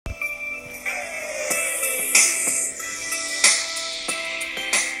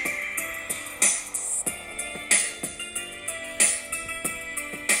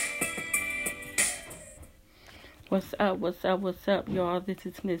What's up, y'all? This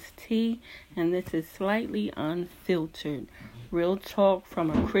is Miss T, and this is Slightly Unfiltered. Real talk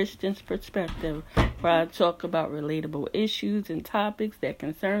from a Christian's perspective, where I talk about relatable issues and topics that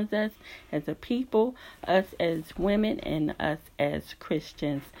concerns us as a people, us as women, and us as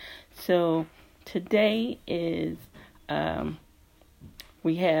Christians. So today is,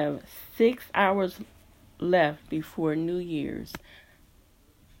 we have 6 hours left before New Year's.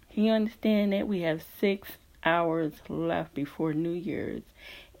 Can you understand that? We have 6 hours left before New Year's.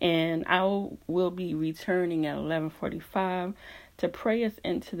 And I will be returning at 11:45 to pray us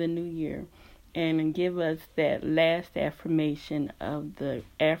into the new year and give us that last affirmation of the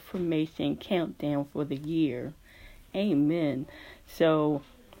affirmation countdown for the year. Amen. So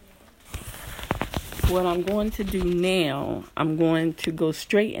what I'm going to do now, I'm going to go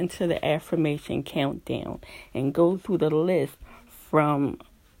straight into the affirmation countdown and go through the list from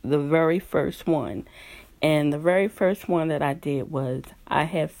the very first one. And the very first one that I did was, I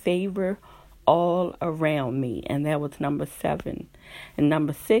have favor all around me. And that was number 7. And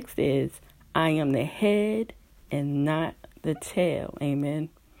number 6 is, I am the head and not the tail. Amen.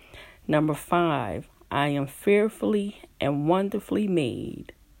 Number 5, I am fearfully and wonderfully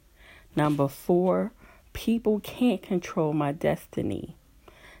made. Number 4, people can't control my destiny.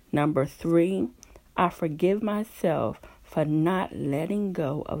 Number 3, I forgive myself for not letting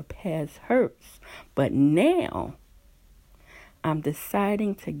go of past hurts. But now, I'm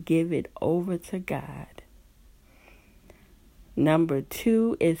deciding to give it over to God. Number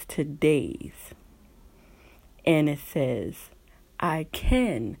 2 is today's. And it says, I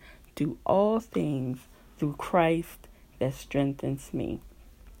can do all things through Christ that strengthens me.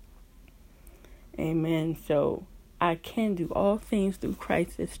 Amen. So, I can do all things through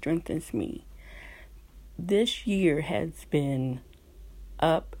Christ that strengthens me. This year has been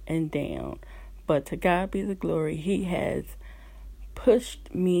up and down, but to God be the glory. He has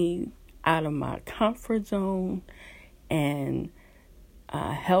pushed me out of my comfort zone and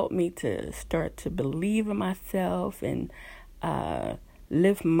helped me to start to believe in myself and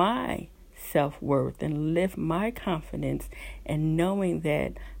lift my self-worth and lift my confidence, and knowing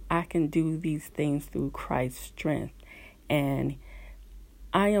that I can do these things through Christ's strength. And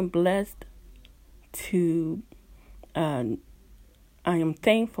I am blessed I am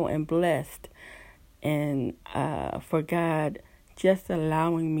thankful and blessed and for God just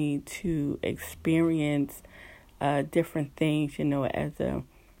allowing me to experience different things, as a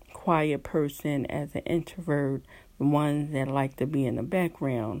quiet person, as an introvert, the ones that like to be in the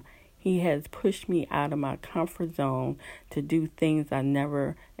background. He has pushed me out of my comfort zone to do things I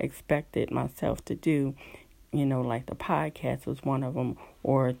never expected myself to do. Like the podcast was one of them,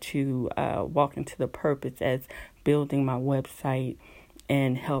 or to walk into the purpose as building my website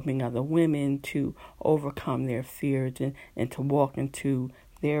and helping other women to overcome their fears and to walk into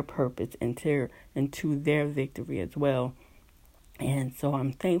their purpose and into their victory as well. And so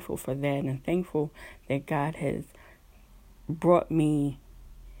I'm thankful for that, and thankful that God has brought me.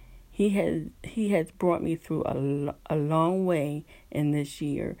 He has brought me through a long way in this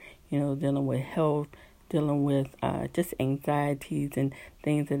year, dealing with health, dealing with just anxieties and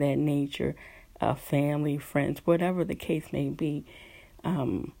things of that nature, family, friends, whatever the case may be,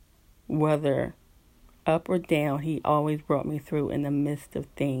 whether up or down, He always brought me through in the midst of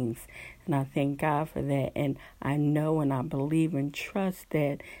things. And I thank God for that. And I know and I believe and trust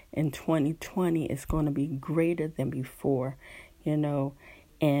that in 2020 it's going to be greater than before,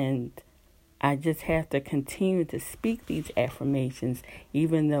 and I just have to continue to speak these affirmations.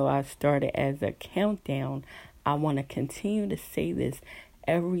 Even though I started as a countdown, I want to continue to say this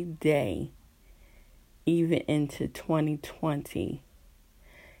every day, even into 2020,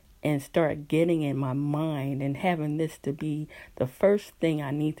 and start getting in my mind and having this to be the first thing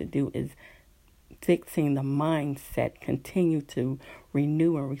I need to do is fixing the mindset, continue to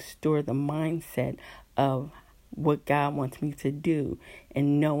renew and restore the mindset of what God wants me to do,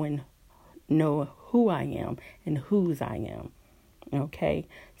 and know who I am and whose I am. Okay,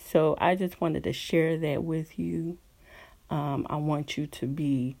 so I just wanted to share that with you. I want you to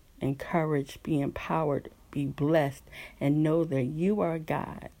be encouraged, be empowered, be blessed, and know that you are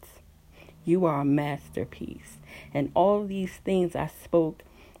God's. You are a masterpiece. And all these things I spoke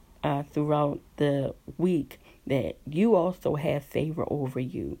throughout the week, that you also have favor over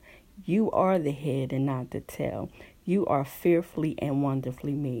you. You are the head and not the tail. You are fearfully and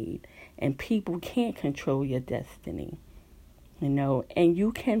wonderfully made. And people can't control your destiny. And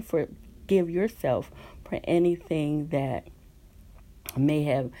you can forgive yourself for anything that may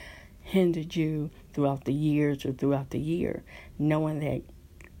have hindered you throughout the years or throughout the year. Knowing that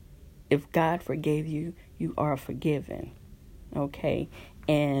if God forgave you, you are forgiven. Okay?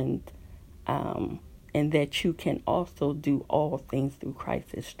 And that you can also do all things through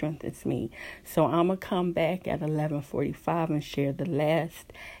Christ that strengthens me. So I'm going to come back at 11:45 and share the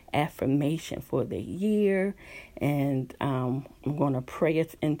last affirmation for the year. And I'm going to pray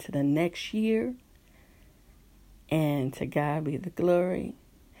us into the next year. And to God be the glory.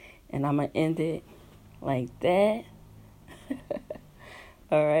 And I'm going to end it like that.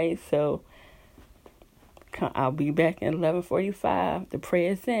 All right, so I'll be back at 11:45. The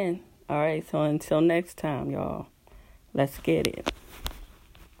prayer's in. All right, so until next time, y'all, let's get it.